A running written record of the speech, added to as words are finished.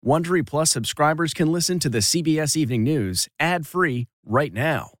Wondery Plus subscribers can listen to the CBS Evening News ad-free right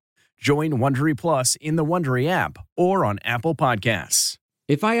now. Join Wondery Plus in the Wondery app or on Apple Podcasts.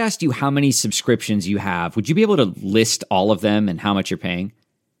 If I asked you how many subscriptions you have, would you be able to list all of them and how much you're paying?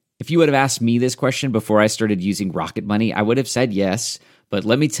 If you would have asked me this question before I started using Rocket Money, I would have said yes, but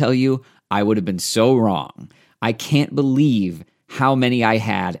let me tell you, I would have been so wrong. I can't believe how many I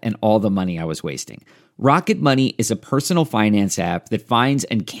had and all the money I was wasting. Rocket Money is a personal finance app that finds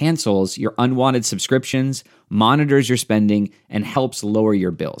and cancels your unwanted subscriptions, monitors your spending, and helps lower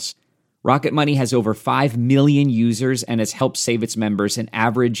your bills. Rocket Money has over 5 million users and has helped save its members an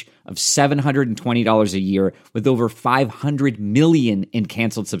average of $720 a year with over 500 million in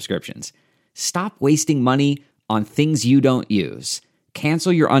canceled subscriptions. Stop wasting money on things you don't use.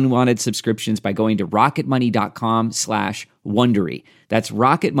 Cancel your unwanted subscriptions by going to rocketmoney.com/Wondery. That's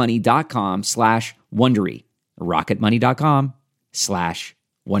rocketmoney.com/Wondery.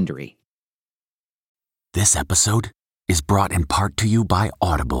 rocketmoney.com/Wondery. This episode is brought in part to you by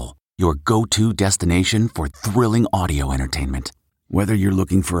Audible, your go-to destination for thrilling audio entertainment. Whether you're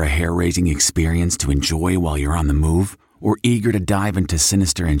looking for a hair-raising experience to enjoy while you're on the move or eager to dive into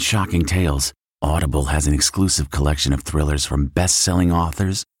sinister and shocking tales, Audible has an exclusive collection of thrillers from best-selling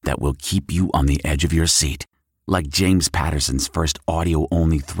authors that will keep you on the edge of your seat. Like James Patterson's first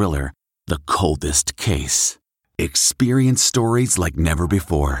audio-only thriller, The Coldest Case. Experience stories like never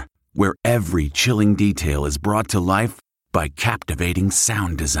before, where every chilling detail is brought to life by captivating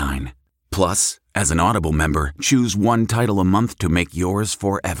sound design. Plus, as an Audible member, choose one title a month to make yours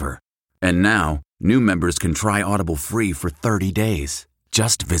forever. And now, new members can try Audible free for 30 days.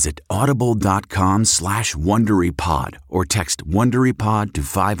 Just visit audible.com/WonderyPod or text WonderyPod to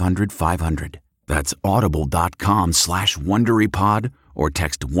 500-500. That's audible.com/WonderyPod or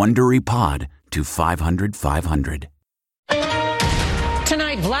text WonderyPod to 500-500.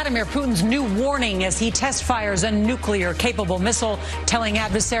 Tonight, Vladimir Putin's new warning as he test fires a nuclear-capable missile, telling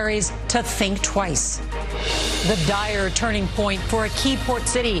adversaries to think twice. The dire turning point for a key port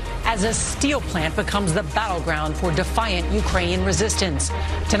city as a steel plant becomes the battleground for defiant Ukrainian resistance.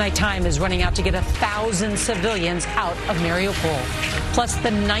 Tonight, time is running out to get 1,000 civilians out of Mariupol, plus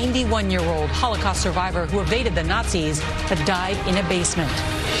the 91-year-old Holocaust survivor who evaded the Nazis but died in a basement.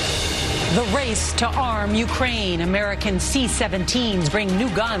 The race to arm Ukraine. American C-17s bring new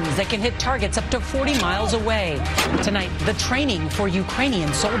guns that can hit targets up to 40 miles away. Tonight, the training for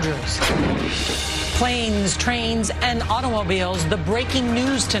Ukrainian soldiers. Planes, trains, and automobiles. The breaking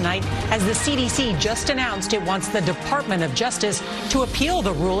news tonight as the CDC just announced it wants the Department of Justice to appeal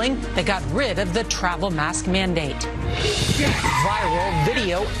the ruling that got rid of the travel mask mandate. Viral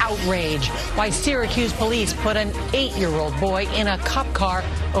video outrage. Why Syracuse police put an 8-year-old boy in a cop car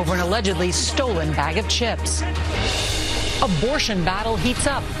over an allegedly stolen bag of chips. Abortion battle heats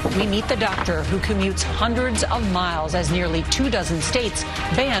up. We meet the doctor who commutes hundreds of miles as nearly 24 states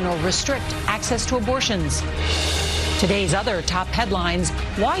ban or restrict access to abortions. Today's other top headlines: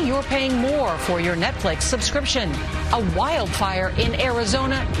 why you're paying more for your Netflix subscription. A wildfire in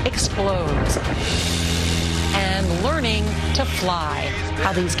Arizona explodes. And learning to fly.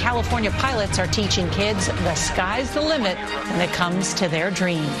 How these California pilots are teaching kids the sky's the limit when it comes to their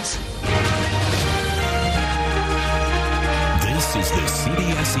dreams. This is the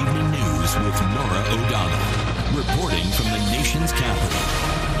CBS Evening News with Norah O'Donnell, reporting from the nation's capital.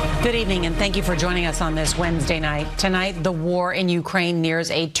 Good evening, and thank you for joining us on this Wednesday night. Tonight, the war in Ukraine nears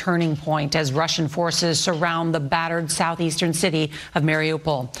a turning point as Russian forces surround the battered southeastern city of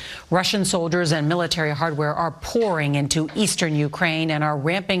Mariupol. Russian soldiers and military hardware are pouring into eastern Ukraine and are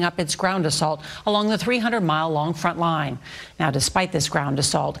ramping up its ground assault along the 300-mile-long front line. Now, despite this ground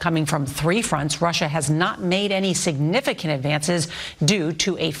assault coming from 3 fronts, Russia has not made any significant advances due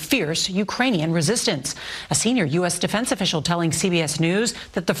to a fierce Ukrainian resistance. A senior U.S. defense official telling CBS News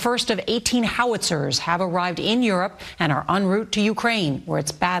that the first of 18 howitzers have arrived in Europe and are en route to Ukraine, where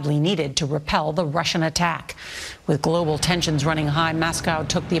it's badly needed to repel the Russian attack. With global tensions running high, Moscow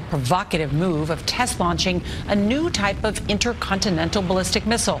took the provocative move of test launching a new type of intercontinental ballistic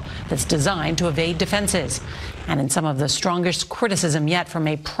missile that's designed to evade defenses. And in some of the strongest criticism yet from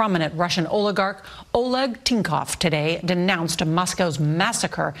a prominent Russian oligarch, Oleg Tinkov today denounced Moscow's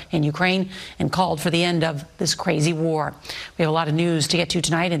massacre in Ukraine and called for the end of this crazy war. We have a lot of news to get to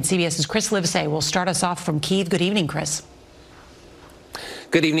tonight, and CBS's Chris Livesay will start us off from Kyiv. Good evening, Chris.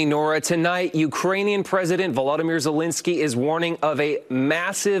 Good evening, Nora. Tonight, Ukrainian President Volodymyr Zelensky is warning of a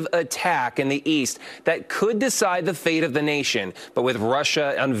massive attack in the east that could decide the fate of the nation. But with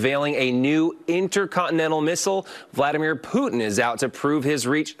Russia unveiling a new intercontinental missile, Vladimir Putin is out to prove his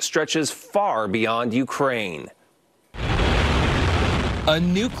reach stretches far beyond Ukraine. A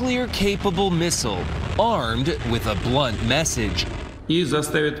nuclear-capable missile armed with a blunt message.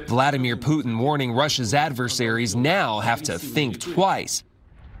 Vladimir Putin warning Russia's adversaries now have to think twice.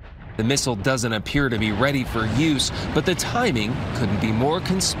 The missile doesn't appear to be ready for use, but the timing couldn't be more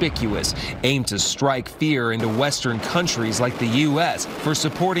conspicuous, aimed to strike fear into Western countries like the U.S. for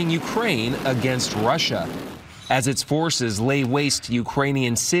supporting Ukraine against Russia, as its forces lay waste to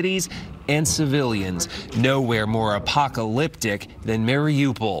Ukrainian cities and civilians, nowhere more apocalyptic than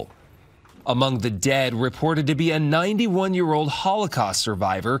Mariupol. Among the dead reported to be a 91-year-old Holocaust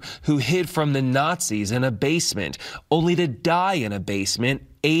survivor who hid from the Nazis in a basement, only to die in a basement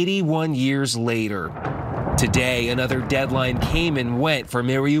 81 years later. Today, another deadline came and went for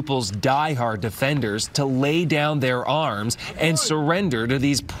Mariupol's diehard defenders to lay down their arms and surrender to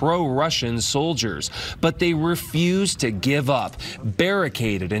these pro-Russian soldiers. But they refused to give up,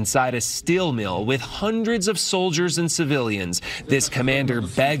 barricaded inside a steel mill with hundreds of soldiers and civilians. This commander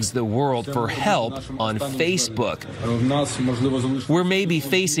begs the world for help on Facebook. We're maybe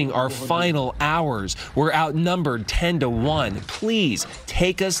facing our final hours. We're outnumbered 10-1. Please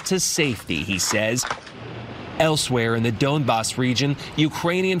take us to safety, he says. Elsewhere in the Donbas region,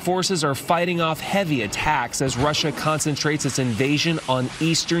 Ukrainian forces are fighting off heavy attacks as Russia concentrates its invasion on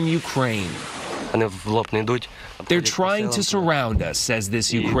eastern Ukraine. They're trying to surround us, says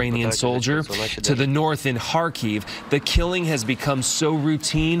this Ukrainian soldier. To the north in Kharkiv, the killing has become so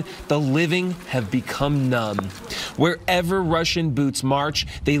routine, the living have become numb. Wherever Russian boots march,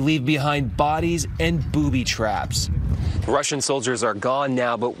 they leave behind bodies and booby traps. Russian soldiers are gone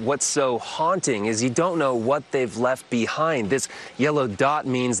now, but what's so haunting is you don't know what they've left behind. This yellow dot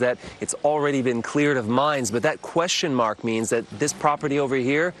means that it's already been cleared of mines, but that question mark means that this property over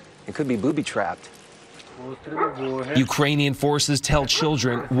here, it could be booby-trapped. Ukrainian forces tell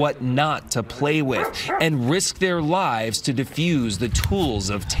children what not to play with and risk their lives to defuse the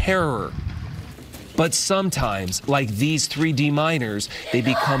tools of terror. But sometimes, like these 3D miners, they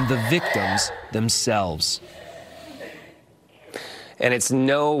become the victims themselves. And it's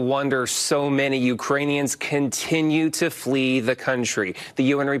no wonder so many Ukrainians continue to flee the country. The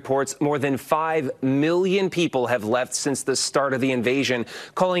UN reports more than 5 million people have left since the start of the invasion,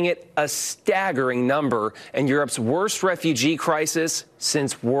 calling it a staggering number and Europe's worst refugee crisis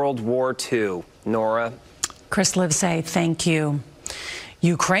since World War II. Nora? Chris Livesay, thank you.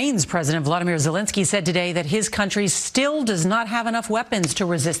 Ukraine's President Volodymyr Zelensky said today that his country still does not have enough weapons to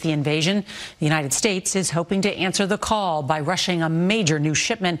resist the invasion. The United States is hoping to answer the call by rushing a major new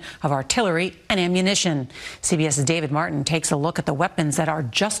shipment of artillery and ammunition. CBS's David Martin takes a look at the weapons that are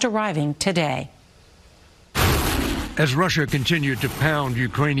just arriving today. As Russia continued to pound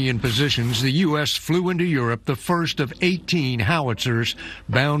Ukrainian positions, the U.S. flew into Europe the first of 18 howitzers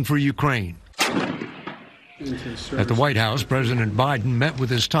bound for Ukraine. At the White House, President Biden met with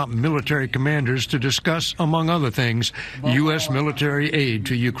his top military commanders to discuss, among other things, U.S. military aid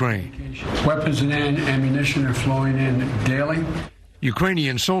to Ukraine. Weapons and ammunition are flowing in daily.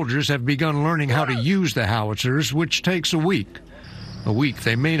 Ukrainian soldiers have begun learning how to use the howitzers, which takes a week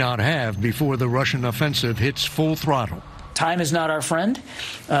they may not have before the Russian offensive hits full throttle. Time is not our friend,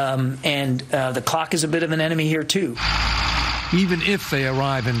 and the clock is a bit of an enemy here, too. Even if they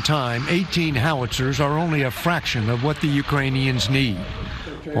arrive in time, 18 howitzers are only a fraction of what the Ukrainians need.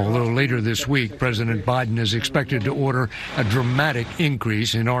 Although later this week, President Biden is expected to order a dramatic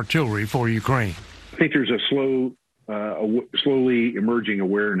increase in artillery for Ukraine. I think there's a slowly emerging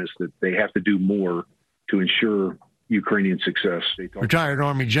awareness that they have to do more to ensure Ukrainian success. Retired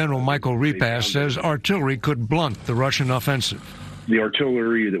Army General Michael Repass says artillery could blunt the Russian offensive. The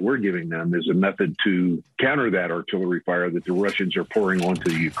artillery that we're giving them is a method to counter that artillery fire that the Russians are pouring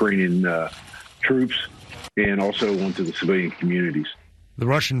onto the Ukrainian troops and also onto the civilian communities. The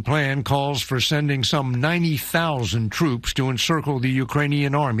Russian plan calls for sending some 90,000 troops to encircle the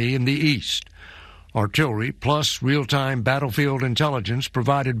Ukrainian army in the east. Artillery plus real-time battlefield intelligence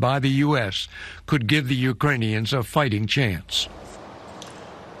provided by the U.S. could give the Ukrainians a fighting chance.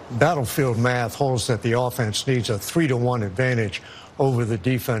 Battlefield math holds that the offense needs a 3-to-1 advantage over the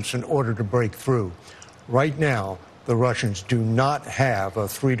defense in order to break through. Right now, the Russians do not have a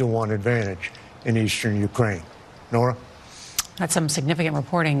 3-to-1 advantage in eastern Ukraine. Nora? That's some significant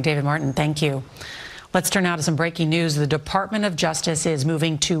reporting. David Martin, thank you. Let's turn now to some breaking news. The Department of Justice is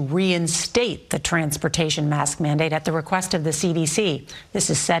moving to reinstate the transportation mask mandate at the request of the CDC. This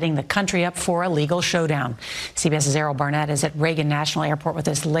is setting the country up for a legal showdown. CBS's Errol Barnett is at Reagan National Airport with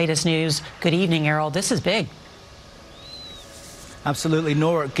this latest news. Good evening, Errol. This is big. Absolutely.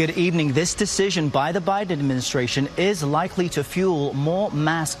 Nora, good evening. This decision by the Biden administration is likely to fuel more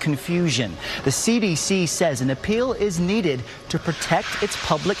mass confusion. The CDC says an appeal is needed to protect its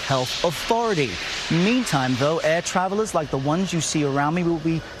public health authority. Meantime, though, air travelers like the ones you see around me will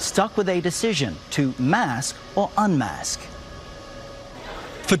be stuck with a decision to mask or unmask.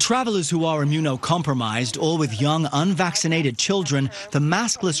 For travelers who are immunocompromised or with young, unvaccinated children, the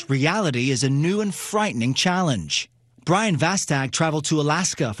maskless reality is a new and frightening challenge. Brian Vastag traveled to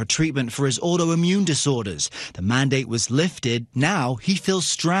Alaska for treatment for his autoimmune disorders. The mandate was lifted. Now he feels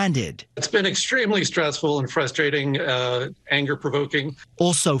stranded. It's been extremely stressful and frustrating, anger-provoking.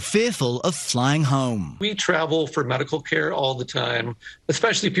 Also fearful of flying home. We travel for medical care all the time,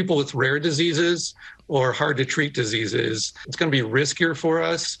 especially people with rare diseases or hard-to-treat diseases. It's going to be riskier for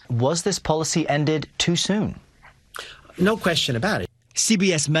us. Was this policy ended too soon? No question about it.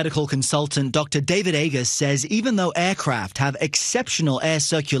 CBS medical consultant Dr. David Agus says even though aircraft have exceptional air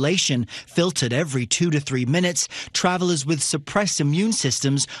circulation filtered every 2 to 3 minutes, travelers with suppressed immune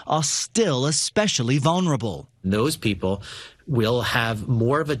systems are still especially vulnerable. Those people will have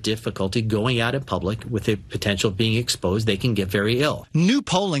more of a difficulty going out in public with the potential of being exposed. They can get very ill. New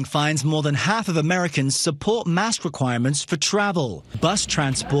polling finds more than half of Americans support mask requirements for travel. Bus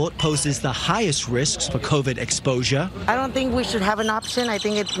transport poses the highest risks for COVID exposure. I don't think we should have an option. I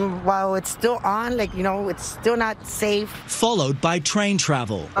think while it's still on, it's still not safe. Followed by train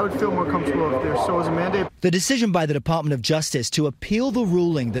travel. I would feel more comfortable if there still was a mandate. The decision by the Department of Justice to appeal the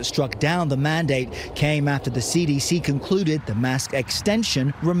ruling that struck down the mandate came after the CDC concluded the mask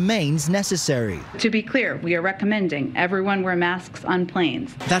extension remains necessary. To be clear, we are recommending everyone wear masks on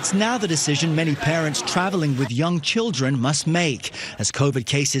planes. That's now the decision many parents traveling with young children must make as COVID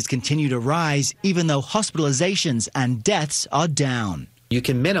cases continue to rise, even though hospitalizations and deaths are down. You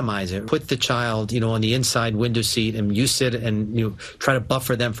can minimize it. Put the child, on the inside window seat and you sit and you try to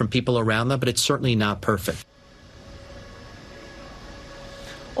buffer them from people around them, but it's certainly not perfect.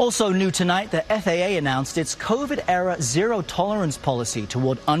 Also new tonight, the FAA announced its COVID-era zero-tolerance policy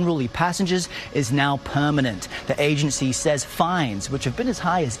toward unruly passengers is now permanent. The agency says fines, which have been as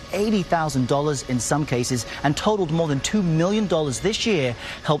high as $80,000 in some cases and totaled more than $2 million this year,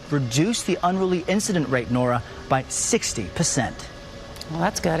 helped reduce the unruly incident rate, Nora, by 60%. Well,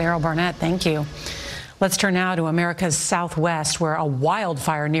 that's good. Errol Barnett, thank you. Let's turn now to America's Southwest, where a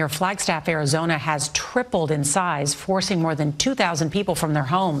wildfire near Flagstaff, Arizona has tripled in size, forcing more than 2,000 people from their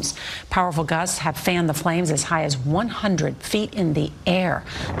homes. Powerful gusts have fanned the flames as high as 100 feet in the air.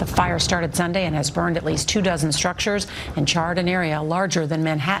 The fire started Sunday and has burned at least 24 structures and charred an area larger than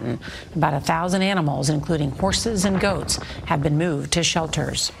Manhattan. About 1,000 animals, including horses and goats, have been moved to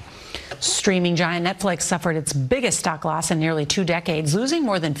shelters. Streaming giant Netflix suffered its biggest stock loss in nearly 2 decades, losing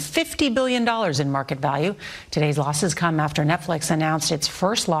more than $50 billion in market value. Today's losses come after Netflix announced its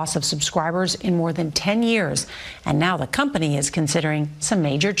first loss of subscribers in more than 10 years. And now the company is considering some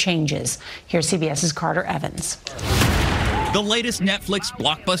major changes. Here's CBS's Carter Evans. The latest Netflix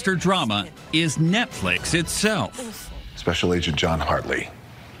blockbuster drama is Netflix itself. Special Agent John Hartley,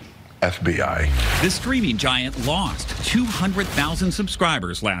 FBI. The streaming giant lost 200,000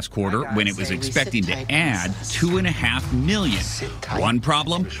 subscribers last quarter when it was expecting to add 2.5 million. One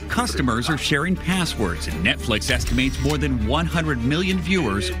problem, customers are sharing passwords, and Netflix estimates more than 100 million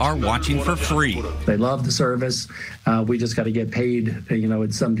viewers are watching for free. They love the service. We just got to get paid,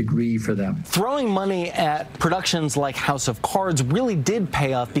 in some degree for them. Throwing money at productions like House of Cards really did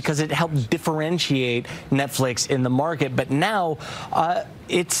pay off because it helped differentiate Netflix in the market. But now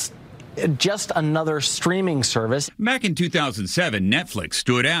it's just another streaming service. Back in 2007, Netflix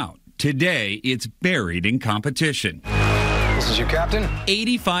stood out. Today, it's buried in competition. This is your captain.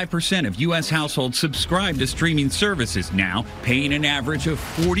 85% of U.S. households subscribe to streaming services now, paying an average of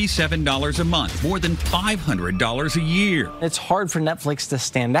 $47 a month, more than $500 a year. It's hard for Netflix to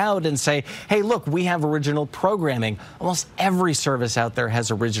stand out and say, hey, look, we have original programming. Almost every service out there has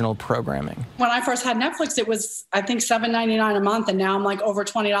original programming. When I first had Netflix, it was, I think, $7.99 a month, and now I'm like over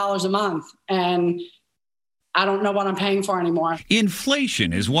 $20 a month. And I don't know what I'm paying for anymore.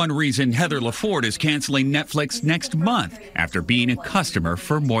 Inflation is one reason Heather LaFord is canceling Netflix next month after being a customer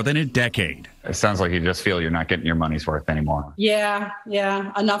for more than a decade. It sounds like you just feel you're not getting your money's worth anymore. Yeah.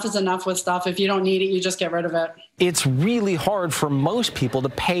 Enough is enough with stuff. If you don't need it, you just get rid of it. It's really hard for most people to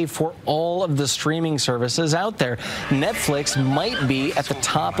pay for all of the streaming services out there. Netflix might be at the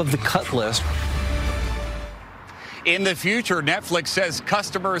top of the cut list. In the future, Netflix says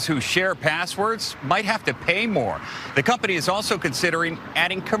customers who share passwords might have to pay more. The company is also considering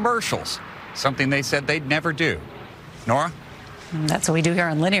adding commercials, something they said they'd never do. Nora? That's what we do here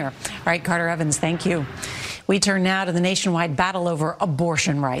on Linear. All right, Carter Evans, thank you. We turn now to the nationwide battle over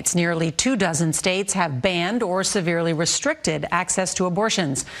abortion rights. Nearly 24 states have banned or severely restricted access to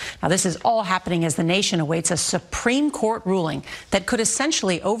abortions. Now, this is all happening as the nation awaits a Supreme Court ruling that could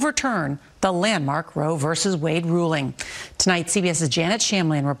essentially overturn the landmark Roe v. Wade ruling. Tonight, CBS's Janet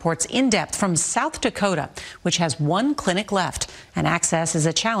Shamlian reports in depth from South Dakota, which has one clinic left, and access is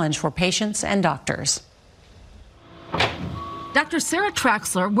a challenge for patients and doctors. Dr. Sarah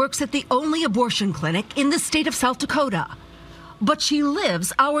Traxler works at the only abortion clinic in the state of South Dakota, but she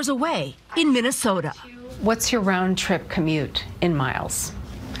lives hours away in Minnesota. What's your round trip commute in miles?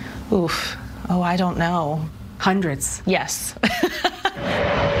 Oof. Oh, I don't know. Hundreds. Yes.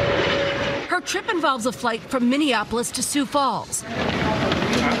 Her trip involves a flight from Minneapolis to Sioux Falls,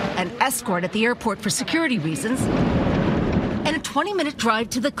 an escort at the airport for security reasons, and a 20-minute drive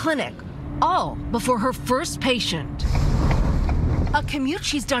to the clinic, all before her first patient. A commute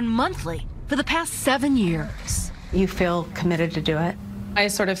she's done monthly for the past 7 years. You feel committed to do it? I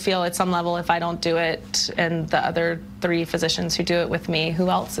sort of feel at some level if I don't do it and the other 3 physicians who do it with me, who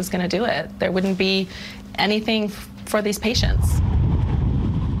else is going to do it? There wouldn't be anything for these patients.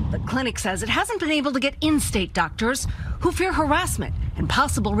 The clinic says it hasn't been able to get in-state doctors who fear harassment and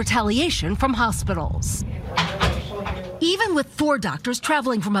possible retaliation from hospitals. Even with 4 doctors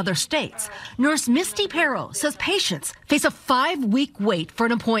traveling from other states, nurse Misty Perro says patients face a 5-week wait for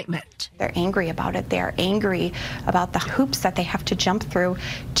an appointment. They're angry about it. They're angry about the hoops that they have to jump through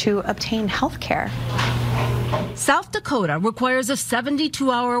to obtain health care. South Dakota requires a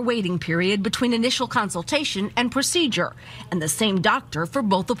 72-hour waiting period between initial consultation and procedure, and the same doctor for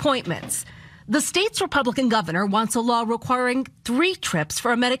both appointments. The state's Republican governor wants a law requiring 3 trips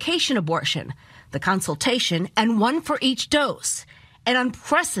for a medication abortion, the consultation, and 1 for each dose, an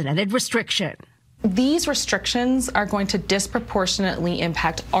unprecedented restriction. These restrictions are going to disproportionately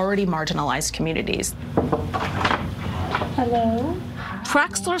impact already marginalized communities. Hello?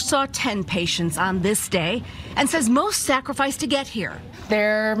 Traxler saw 10 patients on this day and says most sacrificed to get here.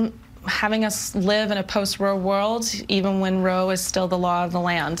 They're having us live in a post-Roe world, even when Roe is still the law of the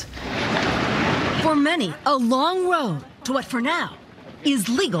land. For many, a long road to what for now is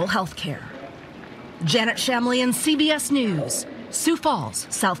legal health care. Janet Shamlian, CBS News, Sioux Falls,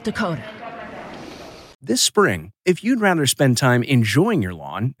 South Dakota. This spring, if you'd rather spend time enjoying your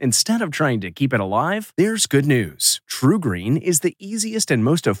lawn instead of trying to keep it alive, there's good news. TruGreen is the easiest and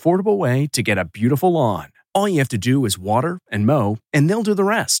most affordable way to get a beautiful lawn. All you have to do is water and mow, and they'll do the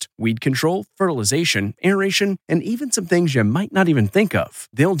rest. Weed control, fertilization, aeration, and even some things you might not even think of.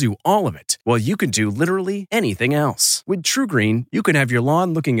 They'll do all of it, while you can do literally anything else. With TruGreen, you can have your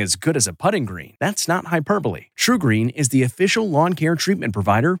lawn looking as good as a putting green. That's not hyperbole. TruGreen is the official lawn care treatment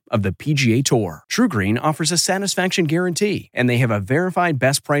provider of the PGA Tour. TruGreen offers a satisfaction guarantee, and they have a verified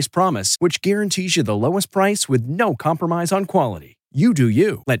best price promise, which guarantees you the lowest price with no compromise on quality. You do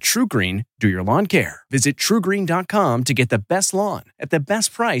you. Let TruGreen do your lawn care. Visit TruGreen.com to get the best lawn at the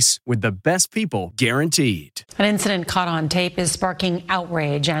best price with the best people guaranteed. An incident caught on tape is sparking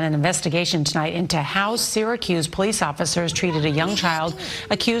outrage and an investigation tonight into how Syracuse police officers treated a young child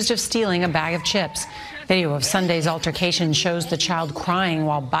accused of stealing a bag of chips. Video of Sunday's altercation shows the child crying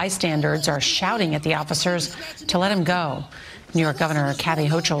while bystanders are shouting at the officers to let him go. New York Governor Kathy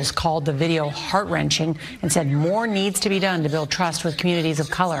Hochul called the video heart-wrenching and said more needs to be done to build trust with communities of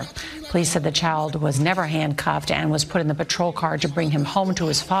color. Police said the child was never handcuffed and was put in the patrol car to bring him home to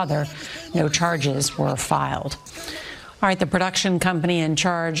his father. No charges were filed. All right, the production company in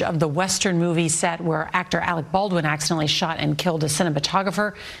charge of the Western movie set where actor Alec Baldwin accidentally shot and killed a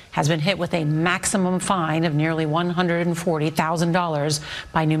cinematographer has been hit with a maximum fine of nearly $140,000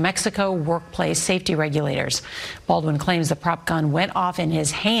 by New Mexico workplace safety regulators. Baldwin claims the prop gun went off in his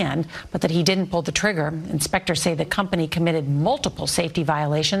hand, but that he didn't pull the trigger. Inspectors say the company committed multiple safety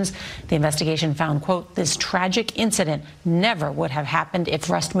violations. The investigation found, quote, this tragic incident never would have happened if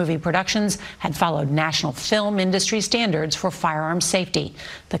Rust Movie Productions had followed national film industry standards for firearm safety.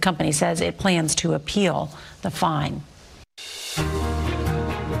 The company says it plans to appeal the fine.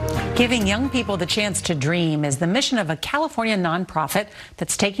 Giving young people the chance to dream is the mission of a California nonprofit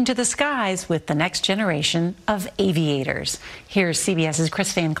that's taking to the skies with the next generation of aviators. Here's CBS's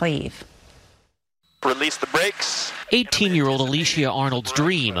Chris Van Cleve. Release the brakes. 18-year-old Alicia Arnold's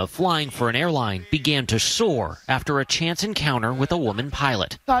dream of flying for an airline began to soar after a chance encounter with a woman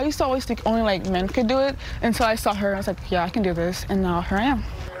pilot. So I used to always think only like men could do it until I saw her and I was like, yeah, I can do this. And now here I am.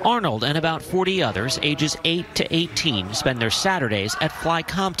 Arnold and about 40 others, ages 8 to 18, spend their Saturdays at Fly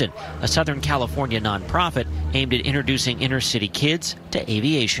Compton, a Southern California nonprofit aimed at introducing inner-city kids to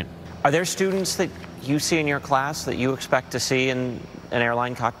aviation. Are there students that you see in your class that you expect to see in an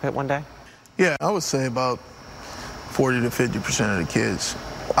airline cockpit one day? Yeah, I would say about 40 to 50% of the kids,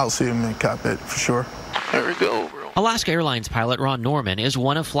 I'll see them in the cockpit for sure. There we go. Alaska Airlines pilot Ron Norman is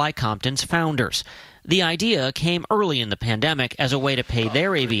one of Fly Compton's founders. The idea came early in the pandemic as a way to pay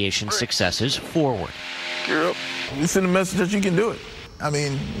their aviation successes forward. Gear up. You send a message that you can do it. I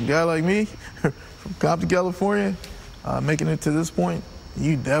mean, a guy like me from Compton, California, making it to this point,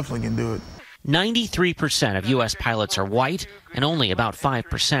 you definitely can do it. 93% of U.S. pilots are white, and only about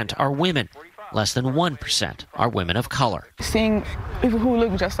 5% are women. Less than 1% are women of color. Seeing people who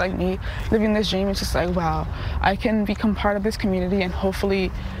look just like me living this dream, it's just like, wow, I can become part of this community and hopefully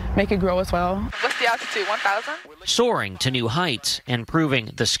make it grow as well. What's the altitude, 1,000? Soaring to new heights and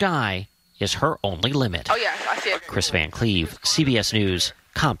proving the sky is her only limit. Oh, yes, I see it. Chris Van Cleve, CBS News,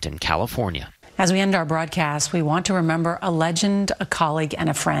 Compton, California. As we end our broadcast, we want to remember a legend, a colleague, and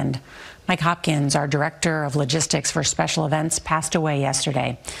a friend. Mike Hopkins, our director of logistics for special events, passed away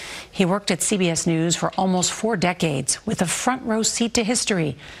yesterday. He worked at CBS News for almost 4 decades with a front row seat to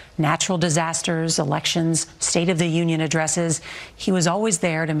history. Natural disasters, elections, State of the Union addresses. He was always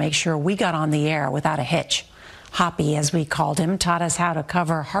there to make sure we got on the air without a hitch. Hoppy, as we called him, taught us how to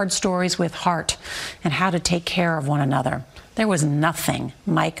cover hard stories with heart and how to take care of one another. There was nothing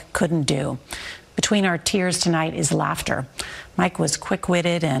Mike couldn't do. Between our tears tonight is laughter. Mike was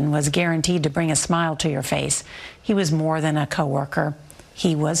quick-witted and was guaranteed to bring a smile to your face. He was more than a coworker.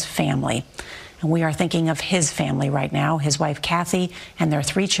 He was family. And we are thinking of his family right now, his wife Kathy and their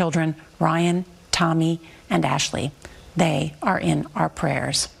 3 children, Ryan, Tommy, and Ashley. They are in our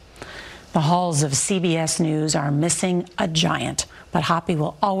prayers. The halls of CBS News are missing a giant, but Hoppy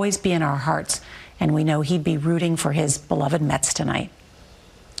will always be in our hearts, and we know he'd be rooting for his beloved Mets tonight.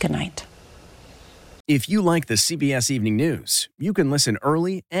 Good night. If you like the CBS Evening News, you can listen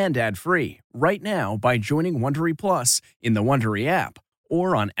early and ad-free right now by joining Wondery Plus in the Wondery app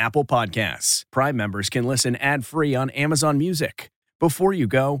or on Apple Podcasts. Prime members can listen ad-free on Amazon Music. Before you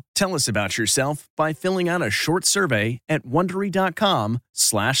go, tell us about yourself by filling out a short survey at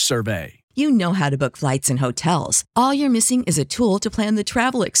Wondery.com/survey. You know how to book flights and hotels. All you're missing is a tool to plan the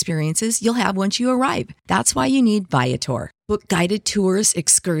travel experiences you'll have once you arrive. That's why you need Viator. Book guided tours,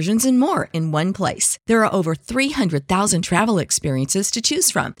 excursions, and more in one place. There are over 300,000 travel experiences to choose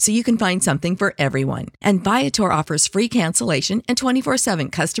from, so you can find something for everyone. And Viator offers free cancellation and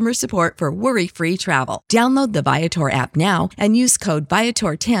 24/7 customer support for worry-free travel. Download the Viator app now and use code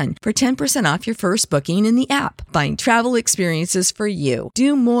Viator10 for 10% off your first booking in the app. Find travel experiences for you.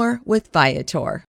 Do more with Viator.